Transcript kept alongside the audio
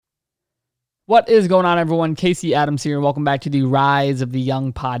What is going on, everyone? Casey Adams here. Welcome back to the Rise of the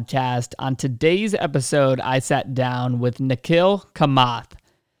Young podcast. On today's episode, I sat down with Nikhil Kamath.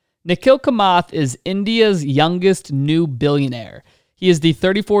 Nikhil Kamath is India's youngest new billionaire. He is the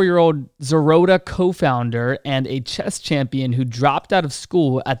 34-year-old Zerodha co-founder and a chess champion who dropped out of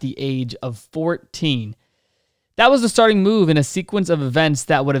school at the age of 14. That was the starting move in a sequence of events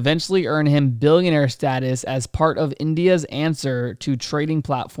that would eventually earn him billionaire status as part of India's answer to trading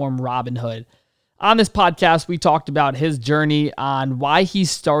platform Robinhood. On this podcast, we talked about his journey on why he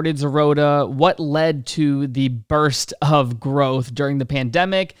started Zerodha, what led to the burst of growth during the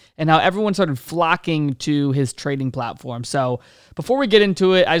pandemic, and how everyone started flocking to his trading platform. So before we get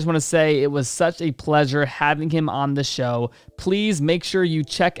into it, I just want to say it was such a pleasure having him on the show. Please make sure you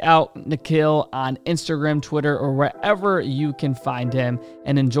check out Nikhil on Instagram, Twitter, or wherever you can find him,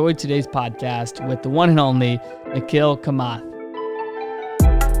 and enjoy today's podcast with the one and only Nikhil Kamath.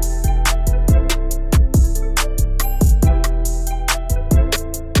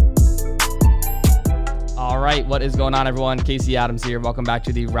 All right, what is going on, everyone? Casey Adams here. Welcome back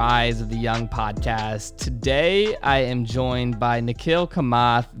to the Rise of the Young podcast. Today, I am joined by Nikhil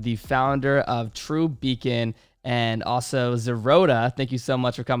Kamath, the founder of True Beacon and also Zerodha. Thank you so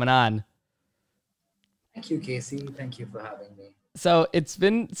much for coming on. Thank you, Casey. Thank you for having me. So it's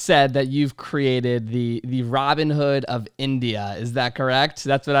been said that you've created the Robinhood of India. Is that correct?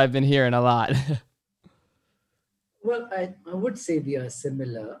 That's what I've been hearing a lot. Well, I would say we are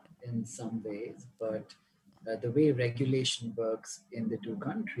similar in some ways, but the way regulation works in the two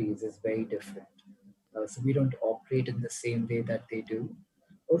countries is very different. So we don't operate in the same way that they do.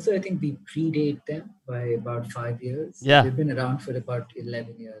 Also, I think we predate them by about 5 years. Yeah. We've been around for about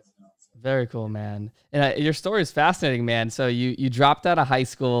 11 years now. Very cool, man. And your story is fascinating, man. So you dropped out of high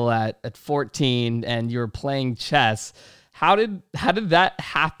school at 14 and you were playing chess. How did that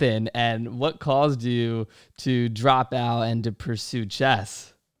happen, and what caused you to drop out and to pursue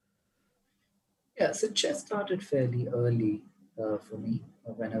chess? Yeah, so chess started fairly early for me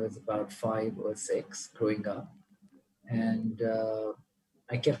when I was about 5 or 6 growing up. And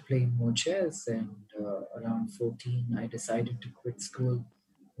I kept playing more chess, and around 14, I decided to quit school,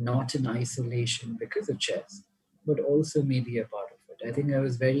 not in isolation because of chess, but also maybe a part of it. I think I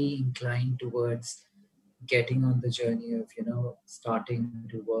was very inclined towards getting on the journey of, starting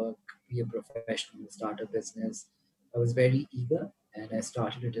to work, be a professional, start a business. I was very eager, and I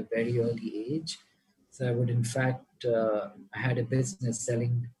started at a very early age. So I would, in fact, I had a business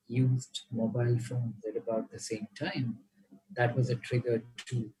selling used mobile phones at about the same time. That was a trigger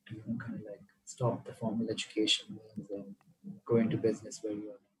to kind of like stop the formal education means and go into business very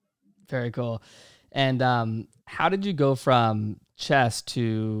early. Very cool. And how did you go from chess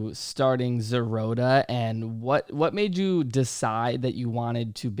to starting Zerodha, and what made you decide that you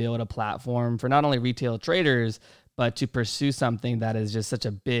wanted to build a platform for not only retail traders, but to pursue something that is just such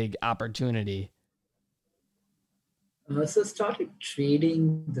a big opportunity? So started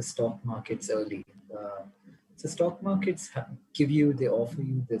trading the stock markets early. So stock markets they offer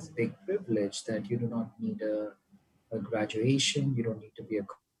you this big privilege that you do not need a graduation, you don't need to be a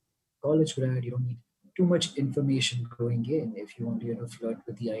college grad, you don't need too much information going in if you want to flirt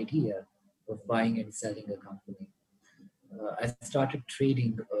with the idea of buying and selling a company. I started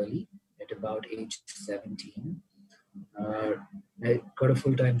trading early at about age 17. Uh, I got a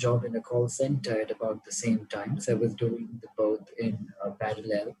full-time job in a call center at about the same time. So I was doing the both in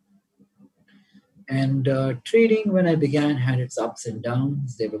parallel. And trading, when I began, had its ups and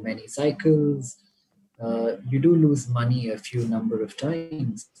downs. There were many cycles. You do lose money a few number of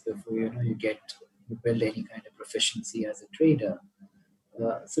times before you build any kind of proficiency as a trader.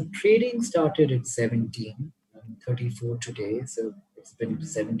 So trading started at 17. I'm 34 today, so it's been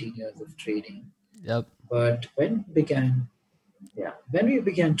 17 years of trading. Yep. But when we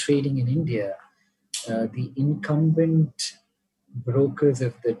began trading in India, the incumbent brokers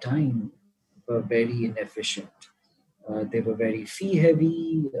of the time were very inefficient. They were very fee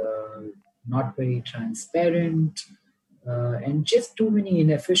heavy, not very transparent, and just too many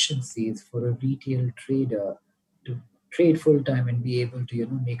inefficiencies for a retail trader to trade full time and be able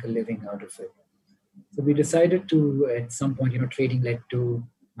to make a living out of it. So we decided to, at some point, trading led to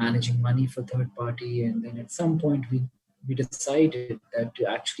managing money for third party. And then at some point, we decided that to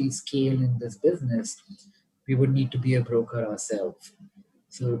actually scale in this business, we would need to be a broker ourselves.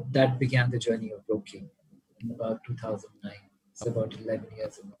 So that began the journey of broking in about 2009. It's about 11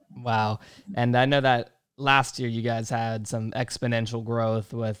 years ago. Wow. And I know that last year you guys had some exponential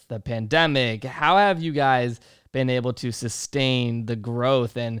growth with the pandemic. How have you guys been able to sustain the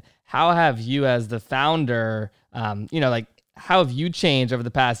growth, and how have you as the founder, how have you changed over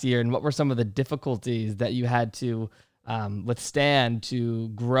the past year, and what were some of the difficulties that you had to withstand to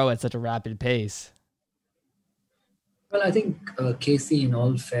grow at such a rapid pace? Well, I think, Casey, in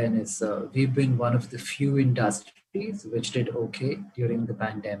all fairness, we've been one of the few industries which did okay during the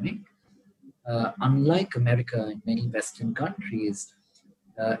pandemic. Unlike America and many Western countries,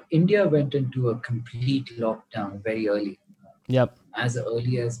 India went into a complete lockdown very early. Yep. As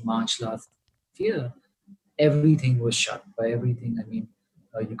early as March last year, everything was shut. By everything, I mean,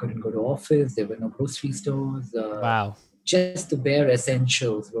 you couldn't go to office, there were no grocery stores, Wow. just the bare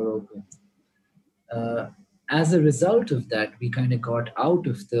essentials were open. Uh, as a result of that, we kind of got out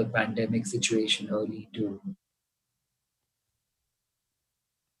of the pandemic situation early too.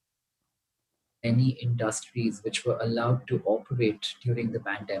 Many industries which were allowed to operate during the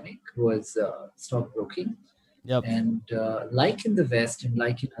pandemic was stockbroking. Yep. And like in the West and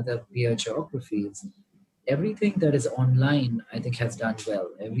like in other peer geographies, everything that is online, I think, has done well.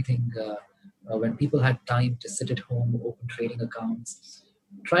 Everything, when people had time to sit at home, open trading accounts,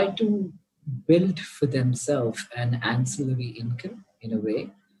 try to build for themselves an ancillary income in a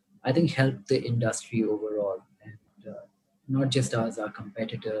way, I think helped the industry overall. And not just us, our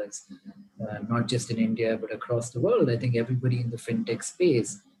competitors, not just in India, but across the world. I think everybody in the fintech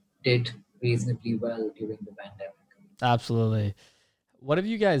space did reasonably well during the pandemic. Absolutely. What have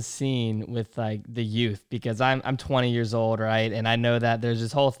you guys seen with like the youth? Because I'm 20 years old, right? And I know that there's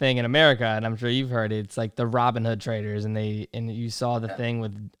this whole thing in America, and I'm sure you've heard it. It's like the Robin Hood traders, and you saw the Yeah. thing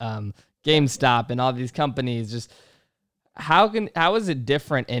with GameStop and all these companies. Just how is it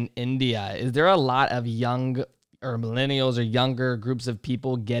different in India? Is there a lot of young or millennials or younger groups of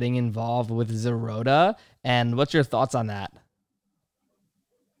people getting involved with Zerodha? And what's your thoughts on that?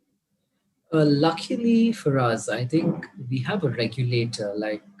 Luckily for us, I think we have a regulator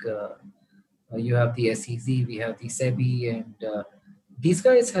like you have the SEC, we have the SEBI, and these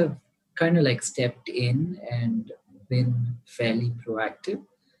guys have kind of like stepped in and been fairly proactive.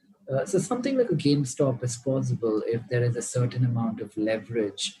 So something like a GameStop is possible if there is a certain amount of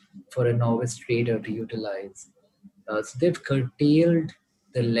leverage for a novice trader to utilize. So they've curtailed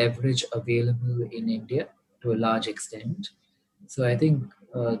the leverage available in India to a large extent. So I think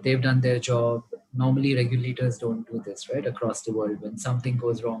they've done their job. Normally, regulators don't do this, right? Across the world, when something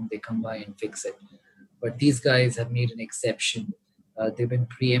goes wrong, they come by and fix it. But these guys have made an exception. They've been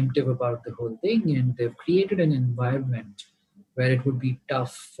preemptive about the whole thing, and they've created an environment where it would be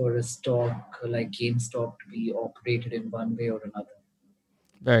tough for a stock like GameStop to be operated in one way or another.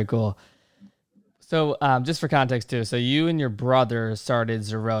 Very cool. So, just for context too, so you and your brother started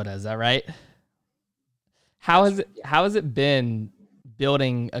Zerodha, is that right? That's right. Yeah. How has it been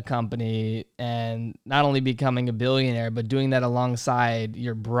building a company and not only becoming a billionaire, but doing that alongside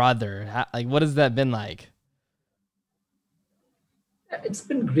your brother? Like, what has that been like? It's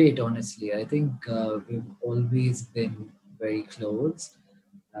been great, honestly. I think we've always been very close,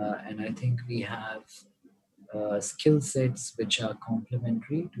 and I think we have skill sets which are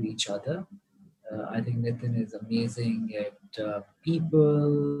complementary to each other. I think Nitin is amazing at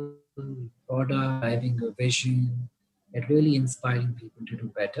people, product, driving a vision, at really inspiring people to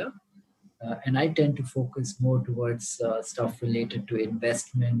do better. And I tend to focus more towards stuff related to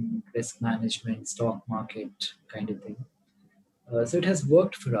investment, risk management, stock market kind of thing. So it has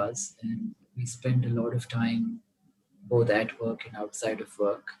worked for us, and we spend a lot of time both at work and outside of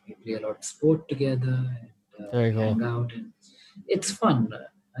work. We play a lot of sport together, and Very we cool. hang out, and it's fun.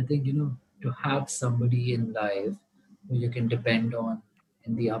 I think, to have somebody in life who you can depend on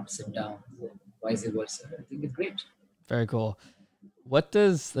in the ups and downs, and vice versa. I think it's great. Very cool. What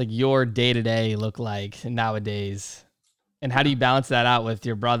does like your day to day look like nowadays? And how do you balance that out with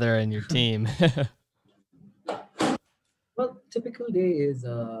your brother and your team? Well, typical day is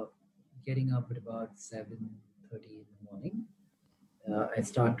getting up at about 7:30 in the morning. I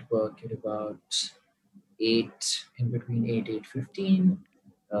start work at about 8, in between 8:15.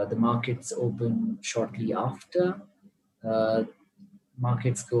 The markets open shortly after. Uh,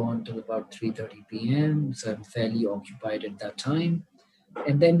 Markets go on till about 3:30 p.m. So I'm fairly occupied at that time.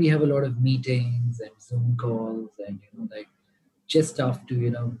 And then we have a lot of meetings and Zoom calls, and like just stuff to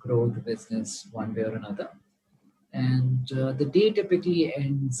grow the business one way or another. And the day typically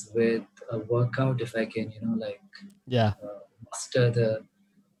ends with a workout if I can like Yeah. muster the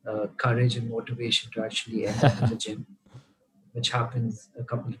courage and motivation to actually end up in the gym, which happens a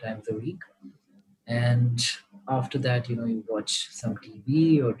couple of times a week. And after that, you watch some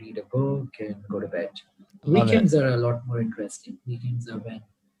TV or read a book and go to bed. I love it. Weekends are a lot more interesting. Weekends are when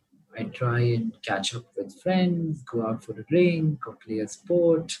I try and catch up with friends, go out for a drink, or play a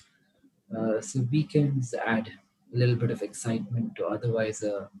sport. So weekends add. a little bit of excitement to otherwise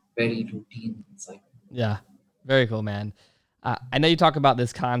a very routine cycle. Yeah, very cool, man. I know you talk about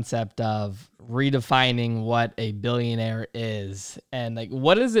this concept of redefining what a billionaire is, and like,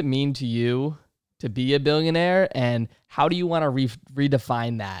 what does it mean to you to be a billionaire, and how do you want to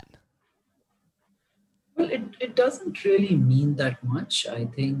redefine that? Well, it doesn't really mean that much. I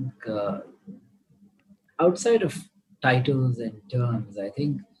think outside of titles and terms, I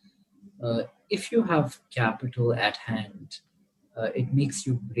think if you have capital at hand, it makes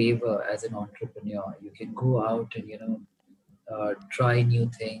you braver as an entrepreneur. You can go out and try new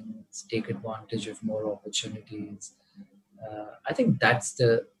things, take advantage of more opportunities. I think that's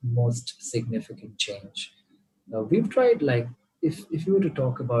the most significant change. We've tried, like, if you were to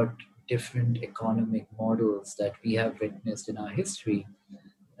talk about different economic models that we have witnessed in our history,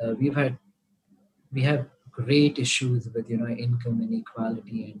 we've had we have great issues with income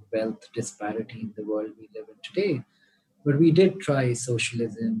inequality and wealth disparity in the world we live in today. But we did try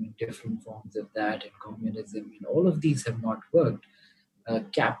socialism and different forms of that, and communism, and all of these have not worked.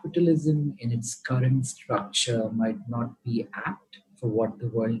 Capitalism in its current structure might not be apt for what the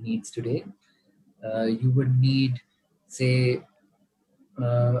world needs today. You would need, say,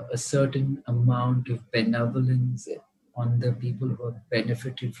 a certain amount of benevolence on the people who have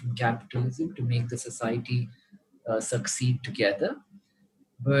benefited from capitalism to make the society succeed together.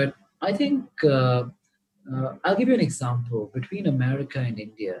 But I think I'll give you an example. Between America and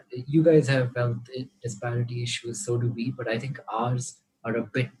India, you guys have wealth disparity issues, so do we, but I think ours are a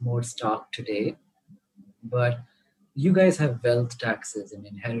bit more stark today. But you guys have wealth taxes and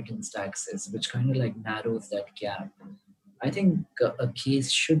inheritance taxes, which kind of like narrows that gap. I think a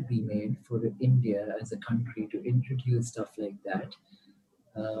case should be made for India as a country to introduce stuff like that.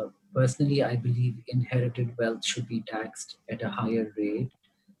 Personally, I believe inherited wealth should be taxed at a higher rate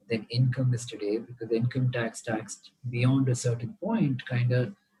than income is today, because income tax taxed beyond a certain point kind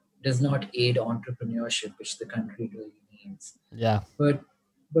of does not aid entrepreneurship, which the country really needs. Yeah, But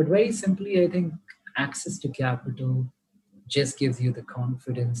very simply, I think access to capital just gives you the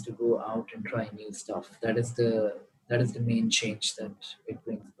confidence to go out and try new stuff. That is the main change that it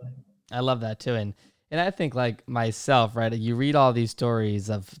brings by. I love that too, and I think like myself, right? You read all these stories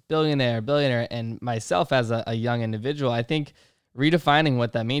of billionaire, and myself as a young individual, I think redefining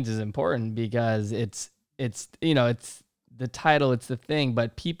what that means is important because it's the title, it's the thing,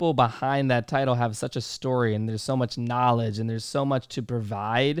 but people behind that title have such a story, and there's so much knowledge, and there's so much to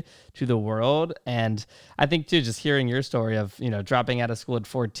provide to the world. And I think too, just hearing your story of dropping out of school at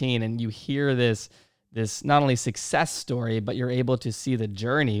 14, and you hear this not only success story, but you're able to see the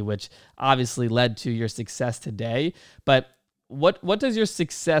journey, which obviously led to your success today. But what does your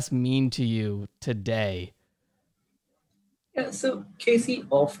success mean to you today? Yeah, so Casey,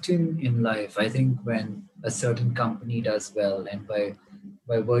 often in life, I think when a certain company does well, and by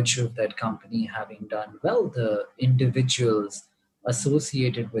virtue of that company having done well, the individuals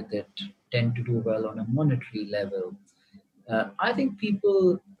associated with it tend to do well on a monetary level. I think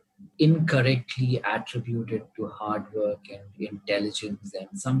people incorrectly attribute it to hard work and intelligence and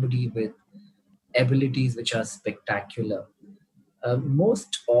somebody with abilities which are spectacular.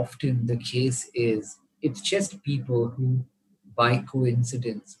 Most often, the case is it's just people who, by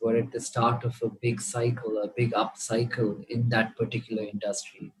coincidence, were at the start of a big cycle, a big up cycle in that particular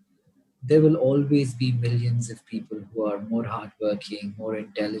industry. There will always be millions of people who are more hardworking, more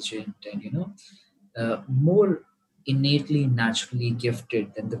intelligent, and more innately, naturally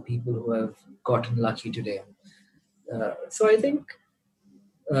gifted than the people who have gotten lucky today. So I think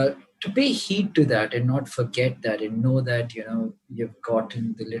to pay heed to that and not forget that, and know that you've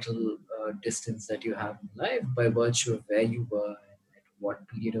gotten the little distance that you have in life by virtue of where you were and at what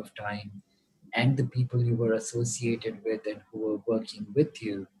period of time, and the people you were associated with and who were working with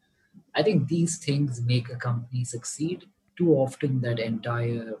you. I think these things make a company succeed. Too often that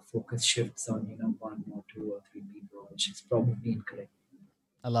entire focus shifts on one or two or three people, which is probably incorrect.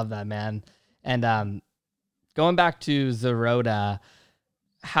 I love that, man. And going back to Zeroda,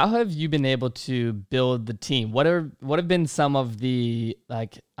 how have you been able to build the team? What have been some of the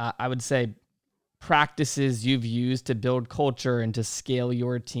I would say practices you've used to build culture and to scale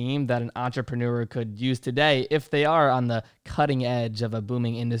your team that an entrepreneur could use today if they are on the cutting edge of a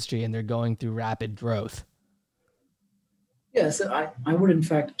booming industry and they're going through rapid growth? Yeah, so I would in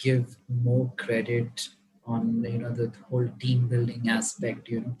fact give more credit on the whole team building aspect.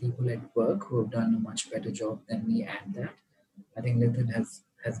 People at work who have done a much better job than me at that. I think Nitin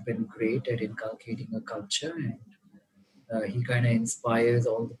has been great at inculcating a culture, and he kind of inspires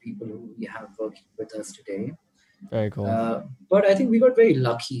all the people who we have working with us today. Very cool. But I think we got very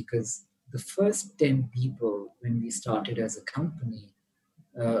lucky because the first 10 people when we started as a company,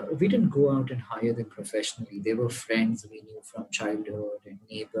 we didn't go out and hire them professionally. They were friends we knew from childhood and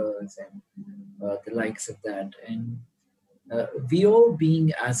neighbors and the likes of that. And we all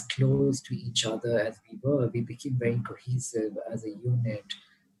being as close to each other as we were, we became very cohesive as a unit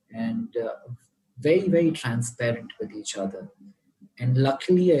and very, very transparent with each other. And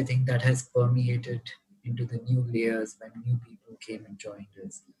luckily, I think that has permeated into the new layers when new people came and joined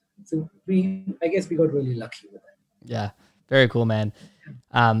us. So I guess we got really lucky with that. Yeah, very cool, man.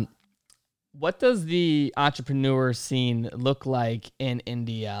 Um, what does the entrepreneur scene look like in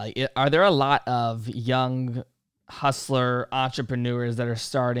India? Are there a lot of young hustler entrepreneurs that are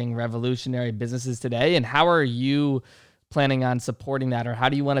starting revolutionary businesses today? And how are you planning on supporting that? Or how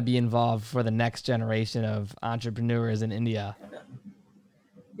do you want to be involved for the next generation of entrepreneurs in India?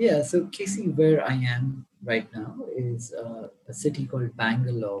 Yeah, so Casey, where I am right now is a city called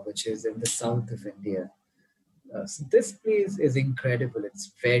Bangalore, which is in the south of India. So this place is incredible.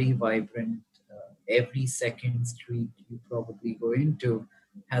 It's very vibrant. Every second street you probably go into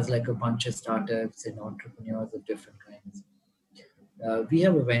has like a bunch of startups and entrepreneurs of different kinds. We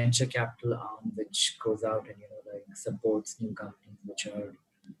have a venture capital arm which goes out and like supports new companies, which are,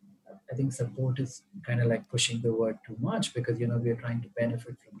 I think support is kind of like pushing the word too much because we are trying to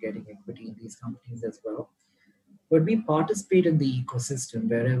benefit from getting equity in these companies as well. But we participate in the ecosystem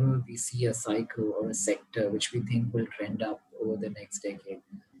wherever we see a cycle or a sector which we think will trend up over the next decade.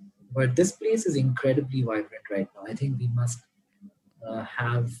 But this place is incredibly vibrant right now. I think we must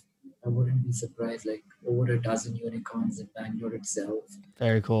have, I wouldn't be surprised, like over a dozen unicorns in Bangalore itself.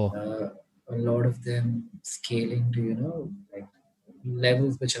 Very cool. A lot of them scaling to, like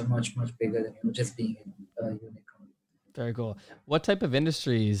levels which are much, much bigger than, just being a unicorn. Very cool. What type of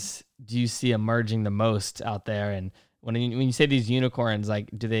industries do you see emerging the most out there? And when you say these unicorns, like,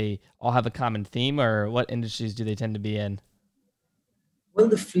 do they all have a common theme, or what industries do they tend to be in? Well,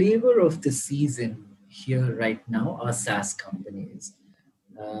 the flavor of the season here right now are SaaS companies.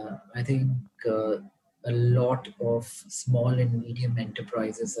 I think a lot of small and medium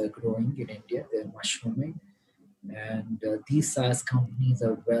enterprises are growing in India. They're mushrooming. And these SaaS companies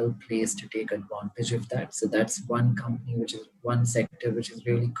are well placed to take advantage of that. So that's one company, which is one sector, which is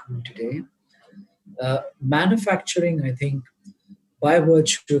really cool today. Manufacturing, I think, by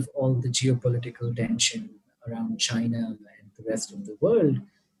virtue of all the geopolitical tension around China and the rest of the world,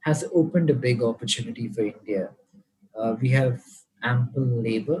 has opened a big opportunity for India. We have ample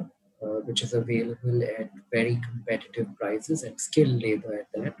labor, which is available at very competitive prices and skilled labor at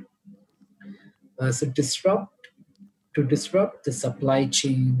that. So disrupt the supply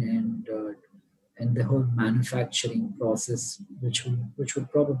chain and the whole manufacturing process, which would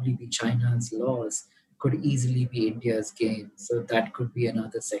probably be China's laws, could easily be India's gain. So that could be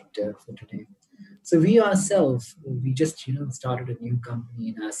another sector for today. So we ourselves, we just started a new company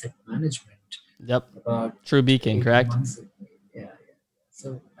in asset management Yep. about True Beacon, 18 correct? months ago. Yeah, yeah.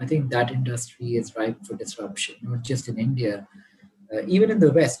 So I think that industry is ripe for disruption, not just in India, even in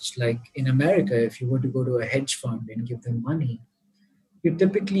the West. Like in America, if you were to go to a hedge fund and give them money, you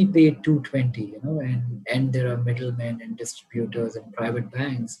typically pay 220, and there are middlemen and distributors and private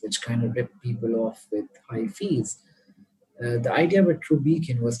banks which kind of rip people off with high fees. The idea with True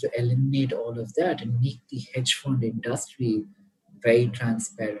Beacon was to eliminate all of that and make the hedge fund industry very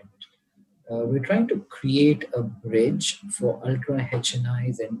transparent. We're trying to create a bridge for ultra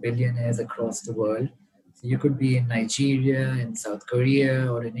HNIs and billionaires across the world. So you could be in Nigeria, in South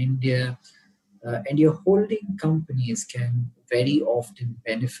Korea, or in India, and your holding companies can very often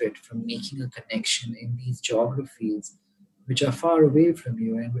benefit from making a connection in these geographies which are far away from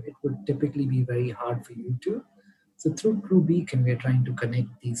you, and it would typically be very hard for you to. So through True Beacon, we're trying to connect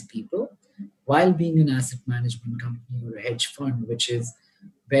these people while being an asset management company or a hedge fund, which is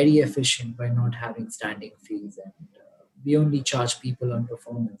very efficient by not having standing fees. And we only charge people on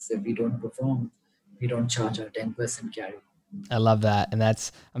performance. If we don't perform, we don't charge our 10% carry. I love that, and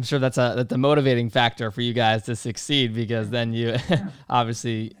I'm sure that's a motivating factor for you guys to succeed, because then you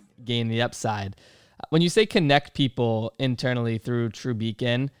obviously gain the upside. When you say connect people internally through True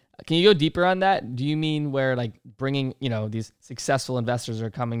Beacon, can you go deeper on that? Do you mean where, like, bringing, these successful investors are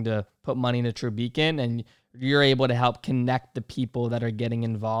coming to put money into True Beacon, and you're able to help connect the people that are getting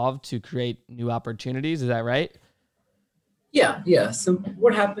involved to create new opportunities? Is that right? Yeah, yeah. So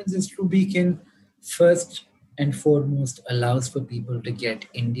what happens is True Beacon first and foremost allows for people to get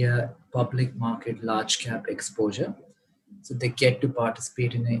India public market large cap exposure. So they get to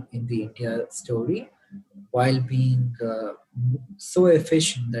participate in the India story while being so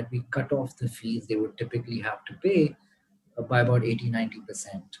efficient that we cut off the fees they would typically have to pay by about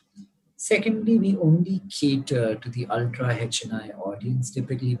 80-90%. Secondly, we only cater to the ultra HNI audience,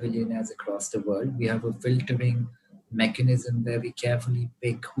 typically billionaires across the world. We have a filtering mechanism where we carefully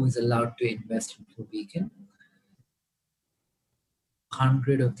pick who is allowed to invest in Blue Beacon.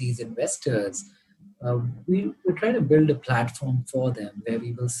 100 of these investors, we're trying to build a platform for them where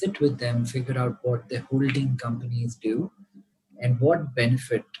we will sit with them, figure out what the holding companies do, and what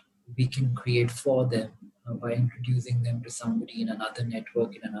benefit we can create for them by introducing them to somebody in another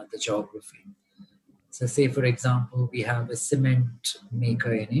network in another geography. So, say for example, we have a cement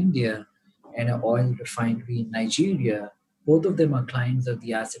maker in India and an oil refinery in Nigeria. Both of them are clients of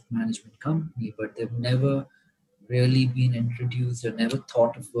the asset management company, but they've never really been introduced or never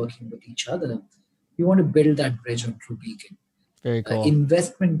thought of working with each other. We want to build that bridge on True Beacon. Very cool.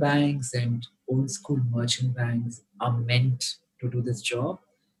 Investment banks and old school merchant banks are meant to do this job,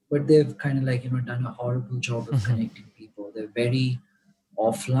 but they've kind of like done a horrible job of connecting people. They're very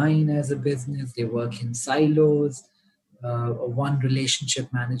offline as a business. They work in silos. One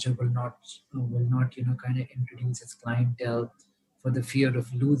relationship manager will not kind of introduce his clientele for the fear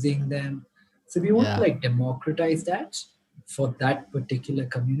of losing them. So we want to Yeah. like democratize that for that particular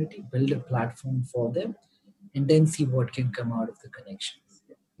community, build a platform for them, and then see what can come out of the connections.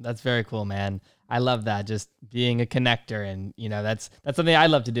 That's very cool, man. I love that. Just being a connector, and that's something I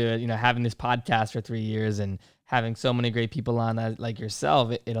love to do. Having this podcast for 3 years and having so many great people on that, like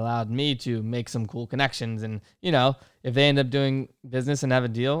yourself, it allowed me to make some cool connections. And if they end up doing business and have a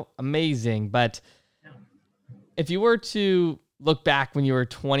deal, amazing. But if you were to look back when you were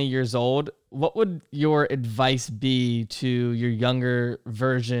 20 years old, what would your advice be to your younger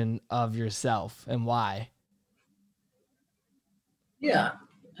version of yourself, and why? Yeah,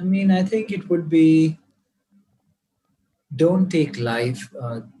 I mean, I think it would be, don't take life,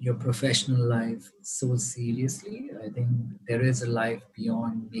 your professional life, so seriously. I think there is a life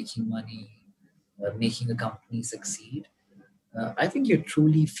beyond making money, making a company succeed. I think you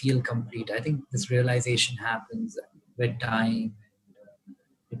truly feel complete. I think this realization happens with time.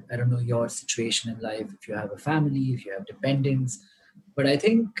 I don't know your situation in life, if you have a family, if you have dependents, but I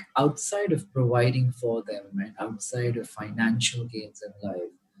think outside of providing for them and outside of financial gains in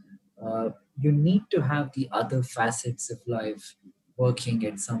life, you need to have the other facets of life working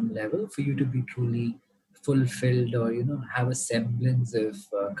at some level for you to be truly fulfilled, or have a semblance of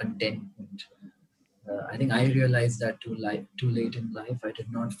contentment. I think I realized that too late in life. I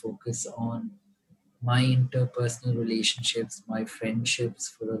did not focus on my interpersonal relationships, my friendships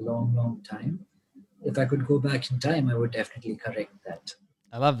for a long, long time. If I could go back in time, I would definitely correct that.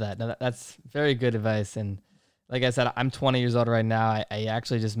 I love that. No, that's very good advice. And like I said, I'm 20 years old right now. I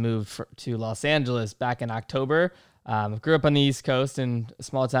actually just moved to Los Angeles back in October. Grew up on the East Coast in a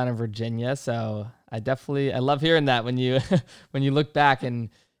small town in Virginia. So I love hearing that when you when you look back and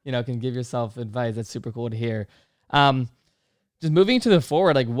can give yourself advice. That's super cool to hear. Um, just moving to the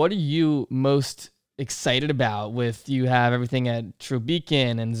forward, like what are you most excited about? With you have everything at True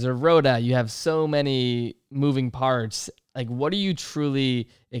Beacon and Zerota, you have so many moving parts. Like what are you truly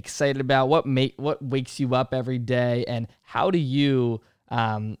excited about? What wakes you up every day, and how do you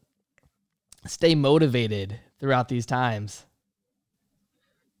um, stay motivated throughout these times?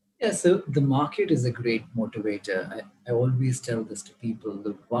 Yeah, so the market is a great motivator. I always tell this to people.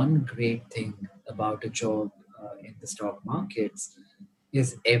 The one great thing about a job in the stock markets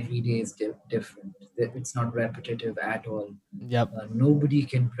is every day is different. It's not repetitive at all. Yep, Nobody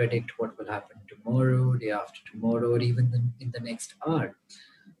can predict what will happen tomorrow, day after tomorrow, or even in the next hour.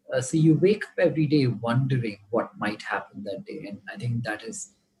 So you wake up every day wondering what might happen that day. And I think that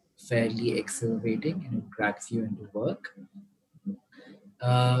is fairly exhilarating and it drags you into work.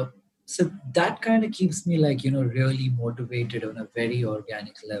 Uh, so that kind of keeps me like, really motivated on a very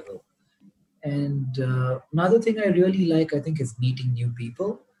organic level. And another thing I really like, I think, is meeting new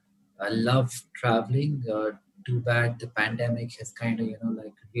people. I love traveling. Too bad the pandemic has kind of,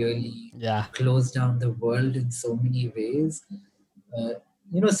 like really yeah, closed down the world in so many ways. Uh,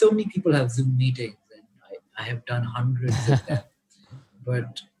 so many people have Zoom meetings, and I have done hundreds of them.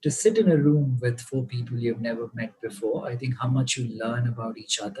 But to sit in a room with four people you've never met before, I think how much you learn about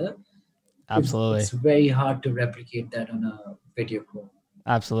each other, it's absolutely, very hard to replicate that on a video call.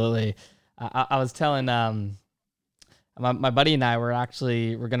 absolutely. I was telling my buddy and I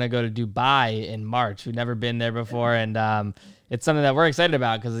we're gonna go to Dubai in March. We've never been there before, and it's something that we're excited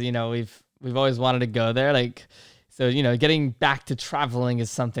about because we've always wanted to go there. Like, so getting back to traveling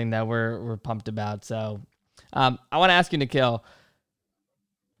is something that we're pumped about. So, I want to ask you, Nikhil,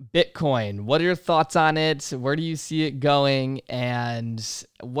 Bitcoin. What are your thoughts on it? Where do you see it going? And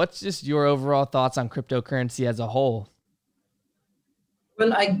what's just your overall thoughts on cryptocurrency as a whole?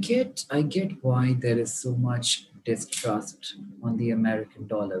 Well, I get why there is so much distrust on the American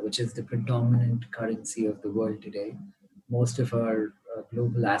dollar, which is the predominant currency of the world today. Most of our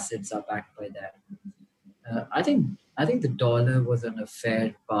global assets are backed by that. I think the dollar was on a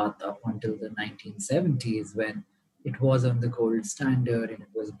fair path up until the 1970s when it was on the gold standard and it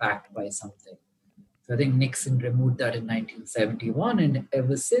was backed by something. So I think Nixon removed that in 1971, and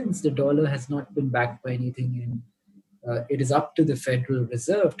ever since the dollar has not been backed by anything, and it is up to the Federal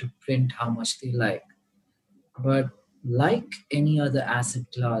Reserve to print how much they like. But like any other asset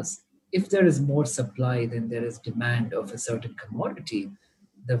class, if there is more supply than there is demand of a certain commodity,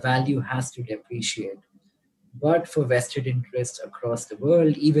 the value has to depreciate. But for vested interests across the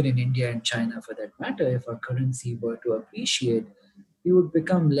world, even in India and China for that matter, if our currency were to appreciate, we would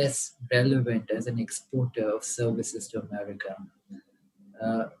become less relevant as an exporter of services to America.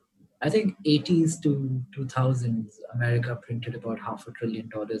 Uh, I think 80s to 2000s, America printed about half $500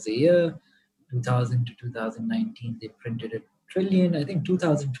 billion a year. 2000 to 2019, they printed a trillion. I think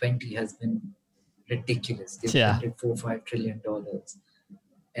 2020 has been ridiculous. They've Yeah. printed $4 or $5 trillion.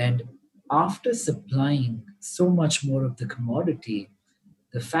 And after supplying so much more of the commodity,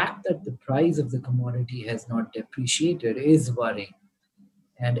 the fact that the price of the commodity has not depreciated is worrying.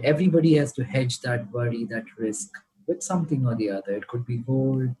 And everybody has to hedge that worry, that risk with something or the other. It could be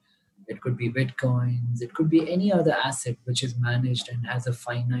gold, it could be bitcoins, it could be any other asset which is managed and has a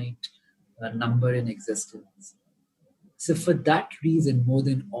finite number in existence. So, for that reason, more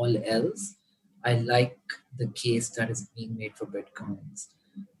than all else, I like the case that is being made for bitcoins.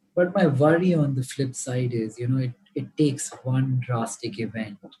 But my worry on the flip side is, it takes one drastic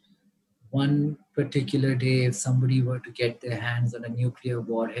event, one particular day, if somebody were to get their hands on a nuclear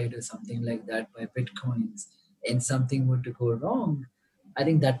warhead or something like that by bitcoins, and something were to go wrong, I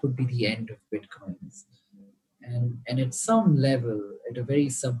think that would be the end of bitcoins. And at some level, at a very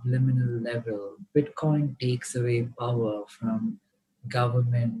subliminal level, Bitcoin takes away power from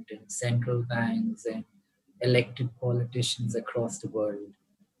government and central banks and elected politicians across the world.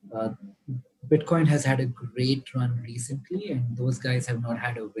 Uh, Bitcoin has had a great run recently, and those guys have not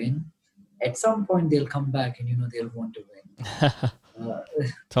had a win. At some point, they'll come back, and they'll want to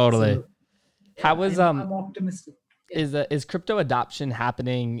win. Totally. So, yeah, How is I'm optimistic. Yeah. is crypto adoption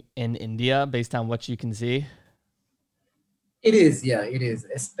happening in India based on what you can see? It is, yeah, it is.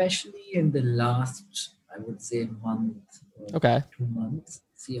 Especially in the last, I would say, month or Okay. 2 months,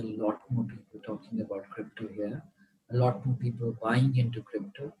 see a lot more people talking about crypto here, a lot more people buying into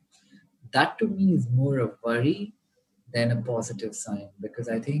crypto. That to me is more a worry than a positive sign, because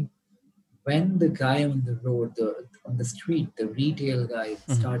I think when the guy on the road, on the street, the retail guy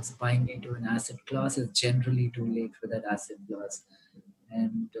Mhm. starts buying into an asset class, it's generally too late for that asset class.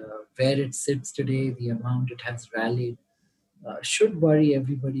 And where it sits today, the amount it has rallied should worry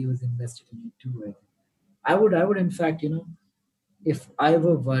everybody who's invested in it too. I think. I would, in fact, if I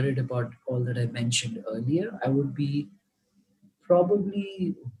were worried about all that I mentioned earlier, I would be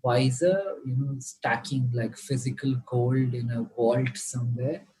probably wiser, stacking like physical gold in a vault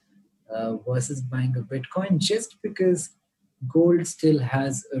somewhere versus buying a Bitcoin, just because gold still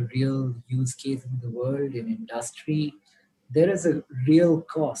has a real use case in the world, in industry. There is a real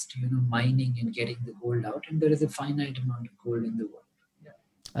cost, mining and getting the gold out, and there is a finite amount of gold in the world. Yeah.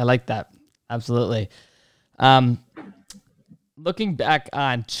 I like that. Absolutely. Um, Looking back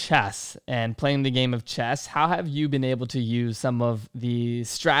on chess and playing the game of chess, how have you been able to use some of the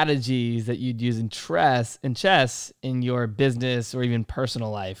strategies that you'd use in chess in your business or even personal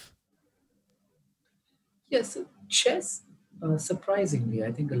life? Yes, chess, surprisingly,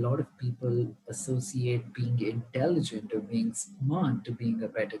 I think a lot of people associate being intelligent or being smart to being a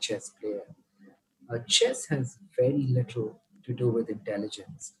better chess player. Chess has very little to do with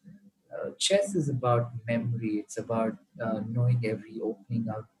intelligence. Chess is about memory, it's about knowing every opening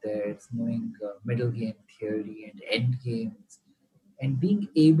out there, it's knowing middle game theory and end games, and being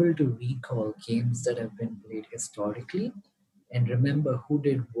able to recall games that have been played historically and remember who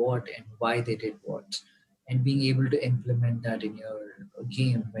did what and why they did what, and being able to implement that in your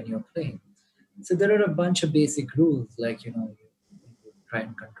game when you're playing. So there are a bunch of basic rules, like you try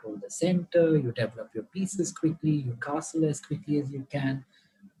and control the center, you develop your pieces quickly, you castle as quickly as you can,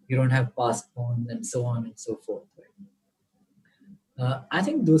 you don't have passed pawns, and so on and so forth. Right? I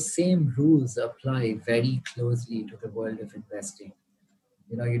think those same rules apply very closely to the world of investing.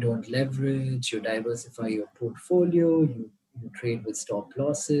 You don't leverage, you diversify your portfolio, you trade with stop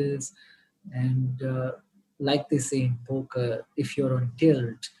losses, and like they say in poker, if you're on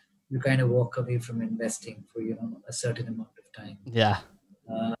tilt, you kind of walk away from investing for a certain amount of time. Yeah.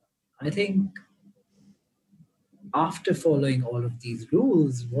 uh, I think after following all of these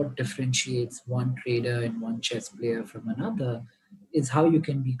rules, what differentiates one trader and one chess player from another is how you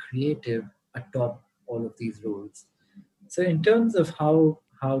can be creative atop all of these rules. So, in terms of how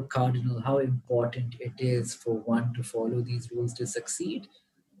cardinal, how important it is for one to follow these rules to succeed,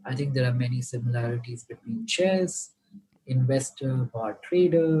 I think there are many similarities between chess, investor, bar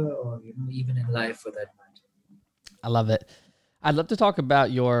trader, or even in life for that matter. I love it. I'd love to talk about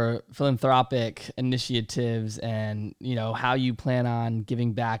your philanthropic initiatives and, how you plan on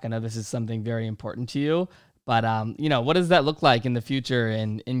giving back. I know this is something very important to you, but, what does that look like in the future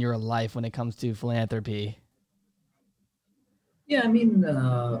and in your life when it comes to philanthropy? Yeah, I mean,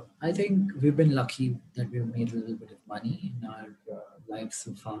 I think we've been lucky that we've made a little bit of money in our life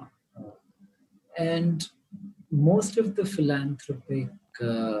so far. And most of the philanthropic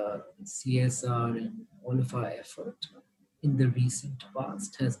CSR and all of our effort in the recent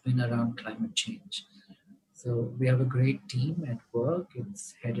past has been around climate change. So we have a great team at work.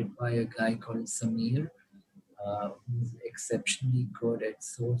 It's headed by a guy called Samir, who's exceptionally good at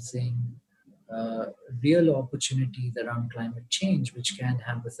sourcing uh, real opportunities around climate change, which can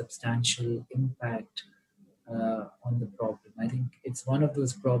have a substantial impact on the problem. I think it's one of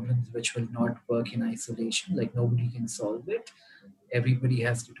those problems which will not work in isolation, like nobody can solve it. Everybody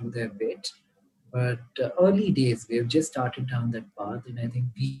has to do their bit. But early days, we have just started down that path, and I think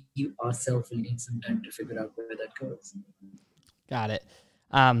we ourselves will need some time to figure out where that goes. Got it.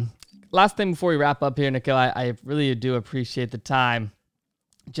 Um, Last thing before we wrap up here, Nikhil, I really do appreciate the time.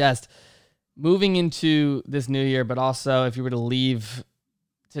 Just moving into this new year, but also if you were to leave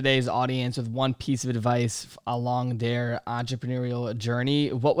today's audience with one piece of advice along their entrepreneurial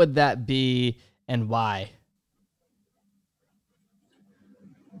journey, what would that be and why?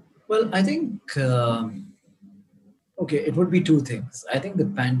 Well, I think, okay, it would be two things. I think the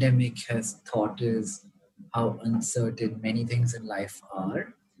pandemic has taught us how uncertain many things in life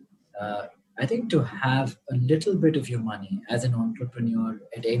are. Uh, I think to have a little bit of your money as an entrepreneur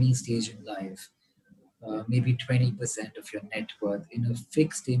at any stage in life, maybe 20% of your net worth in a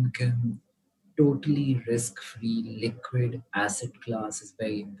fixed income, totally risk free, liquid asset class is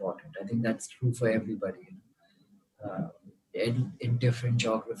very important. I think that's true for everybody. Uh, in different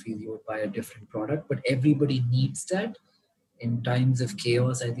geographies, you would buy a different product, but everybody needs that. In times of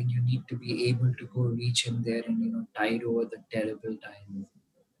chaos, I think you need to be able to go reach in there and tide over the terrible times.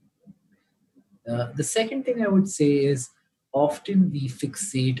 The second thing I would say is often we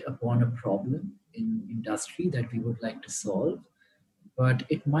fixate upon a problem in industry that we would like to solve, but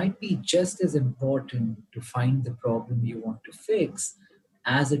it might be just as important to find the problem you want to fix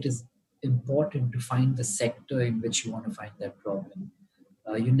as it is important to find the sector in which you want to find that problem.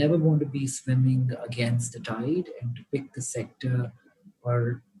 You never want to be swimming against the tide, and to pick the sector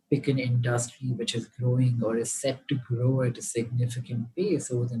or pick an industry which is growing or is set to grow at a significant pace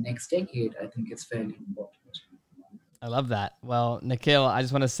over the next decade, I think is fairly important. I love that. Well, Nikhil, I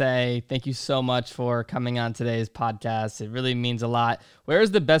just want to say thank you so much for coming on today's podcast. It really means a lot. Where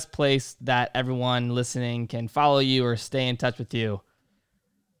is the best place that everyone listening can follow you or stay in touch with you?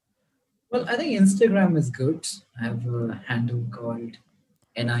 Well, I think Instagram is good. I have a handle called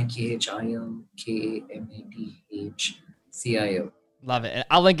NIKHILKAMATHCIO. Love it. And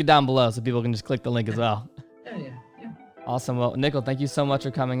I'll link it down below so people can just click the link as well. Yeah, yeah, yeah. Awesome. Well, Nikhil, thank you so much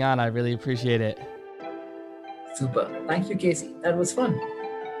for coming on. I really appreciate it. Super. Thank you, Casey. That was fun.